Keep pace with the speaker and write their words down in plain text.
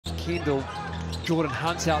Kendle. Jordan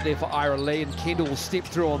Hunt's out there for Ira Lee, and Kendle will step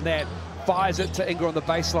through on that. Fires it to Inga on the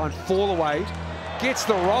baseline, fall away. Gets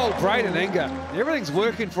the roll, Braden Inga. Everything's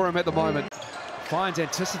working for him at the moment. Finds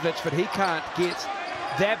Anticevic, but he can't get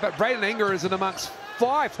that. But Braden Inga is in amongst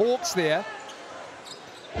 5 Hawks there.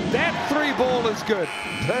 That 3 ball is good.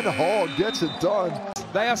 Ben Hall gets it done.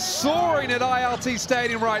 They are soaring at ILT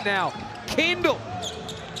Stadium right now. Kendle.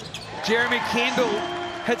 Jeremy Kendle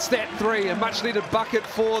hits that 3, a much needed bucket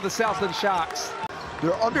for the Southland Sharks.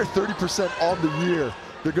 They're under 30% on the year.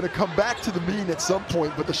 They're going to come back to the mean at some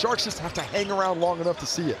point, but the Sharks just have to hang around long enough to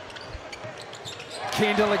see it.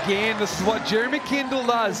 Kendle again. This is what Jeremy Kendle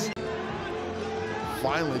does.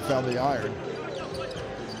 Finally found the iron.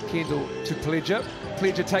 Kendle to Pledger.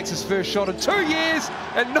 Pledger takes his first shot in 2 years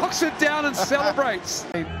and knocks it down and celebrates.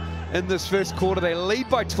 In this first quarter, they lead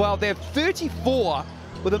by 12. They have 34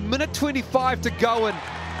 with 1:25 to go, and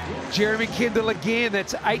Jeremy Kendle again.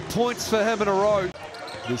 That's 8 points for him in a row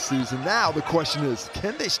this season. Now the question is,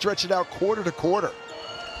 can they stretch it out quarter to quarter?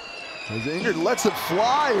 As Inga lets it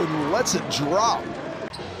fly and lets it drop.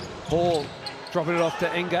 Hall dropping it off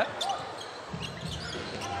to Inga.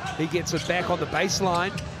 He gets it back on the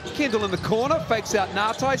baseline. Kendle in the corner, fakes out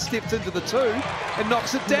Natai, steps into the 2 and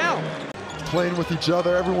knocks it down. Playing with each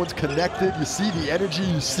other, everyone's connected. You see the energy,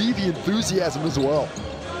 you see the enthusiasm as well.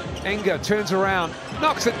 Inga turns around,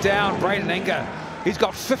 knocks it down. Braden Inga, he's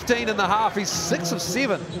got 15 in the half. He's 6 of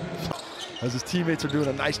 7. As his teammates are doing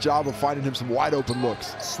a nice job of finding him some wide open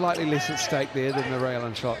looks. Slightly less at stake there than the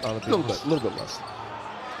railing shot. A little bit less.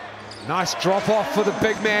 Nice drop off for the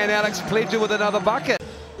big man, Alex Pledger, with another bucket.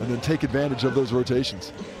 And then take advantage of those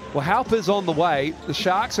rotations. Well, help is on the way. The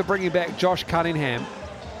Sharks are bringing back Josh Cunningham.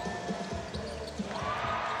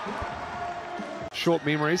 Short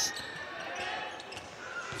memories.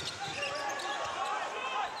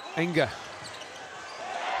 Inga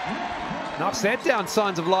knocks that down,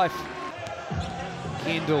 signs of life.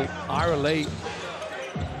 Kendle, Ira Lee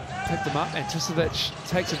picked him up. Anticevic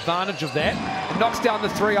takes advantage of that and knocks down the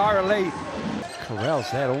 3. Ira Lee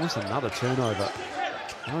corrals that, almost another turnover.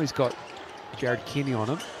 Now he's got Jared Kenny on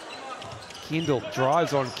him. Kendle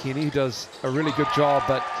drives on Kenny, who does a really good job,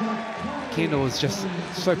 but Kendle is just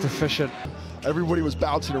so proficient. Everybody was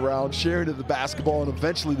bouncing around, sharing at the basketball, and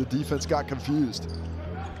eventually the defense got confused.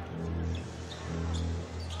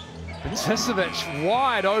 Anticevic,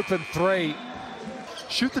 wide open 3.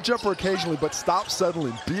 Shoot the jumper occasionally, but stop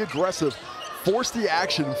settling. Be aggressive, force the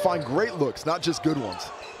action, and find great looks, not just good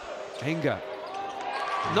ones. Inga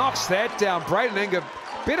knocks that down. Braden Inga,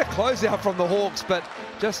 better closeout from the Hawks, but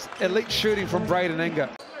just elite shooting from Braden Inga.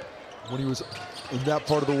 When he was in that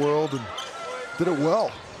part of the world and did it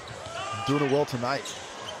well. Doing it well tonight.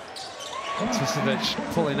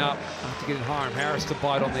 Anticevic pulling up after getting Hiram Harris to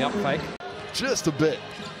bite on the up fake. Just a bit.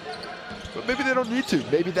 But maybe they don't need to.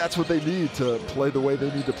 Maybe that's what they need to play the way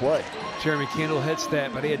they need to play. Jeremy Kendle hits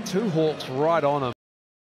that, but he had 2 Hawks right on him.